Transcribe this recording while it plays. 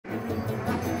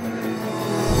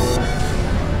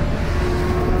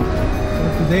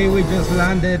Today we just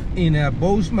landed in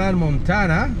Bozeman,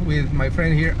 Montana with my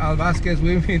friend here, Al Vasquez.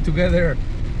 We've been together,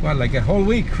 what, like a whole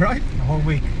week, right? A whole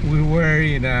week. We were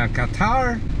in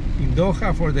Qatar, in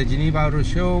Doha for the Geneva Auto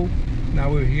Show.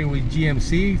 Now we're here with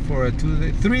GMC for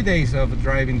 3 days of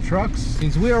driving trucks.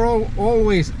 Since we are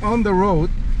always on the road,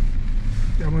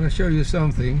 I'm going to show you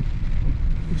something.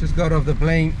 We just got off the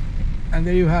plane and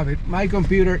there you have it. My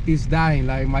computer is dying,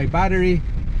 like my battery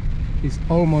is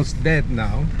almost dead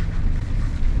now.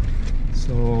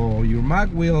 So your Mac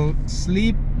will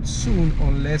sleep soon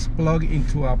unless plugged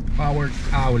into a powered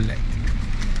outlet.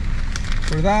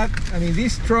 For that, I mean,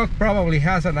 this truck probably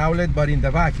has an outlet, but in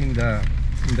the back, in the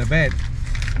bed.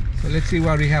 So let's see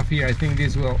what we have here. I think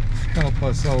this will help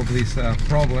us solve this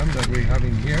problem that we're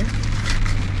having here.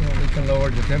 So we can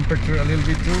lower the temperature a little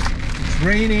bit too. It's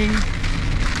raining,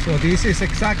 so this is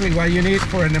exactly what you need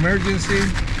for an emergency.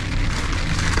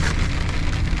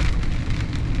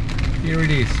 Here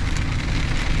it is.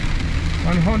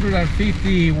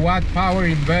 150 watt power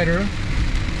inverter,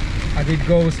 and it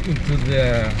goes into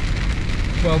the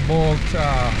 12 volt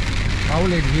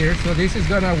outlet here. So this is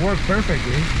gonna work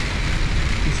perfectly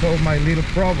to solve my little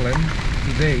problem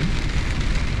today.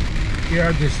 Here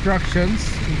are the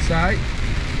instructions inside.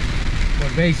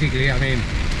 But basically, I mean,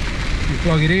 you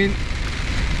plug it in,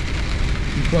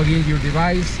 you plug in your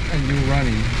device, and you're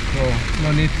running. So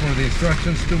no need for the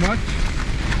instructions too much.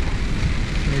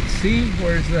 Let's see,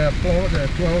 where's the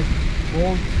 12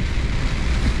 volt.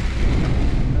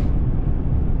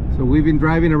 So we've been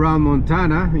driving around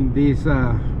Montana in these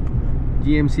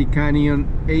GMC Canyon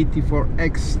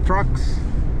 84X trucks,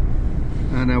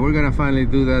 and we're gonna finally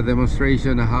do the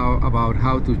demonstration about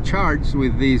how to charge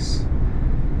with this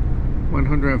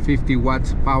 150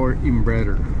 watts power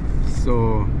inverter.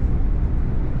 So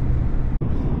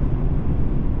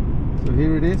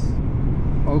here it is,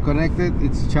 all connected.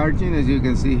 It's charging, as you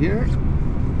can see here,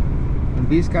 and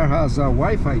this car has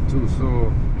Wi-Fi too,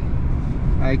 so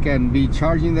I can be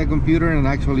charging the computer and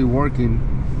actually working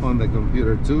on the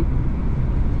computer too.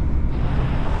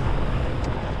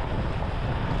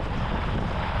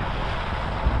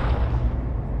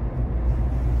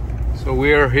 So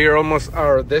we are here, almost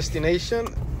our destination,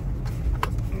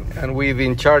 and we've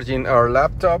been charging our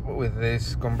laptop with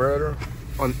this converter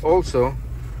and also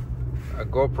a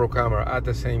GoPro camera at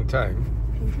the same time.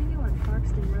 Continue on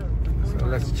Clarkston Road. So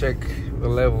let's check the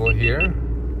level here.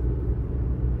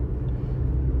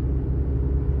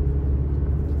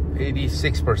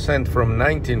 86% from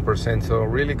 19%, so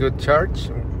really good charge,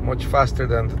 much faster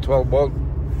than the 12 volt.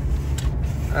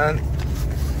 And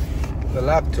the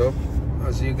laptop,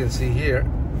 as you can see here,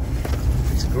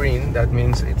 it's green. That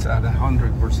means it's at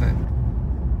 100%.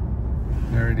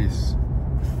 There it is,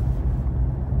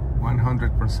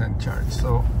 100% charge.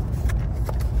 So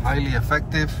highly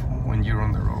effective when you're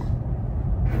on the road.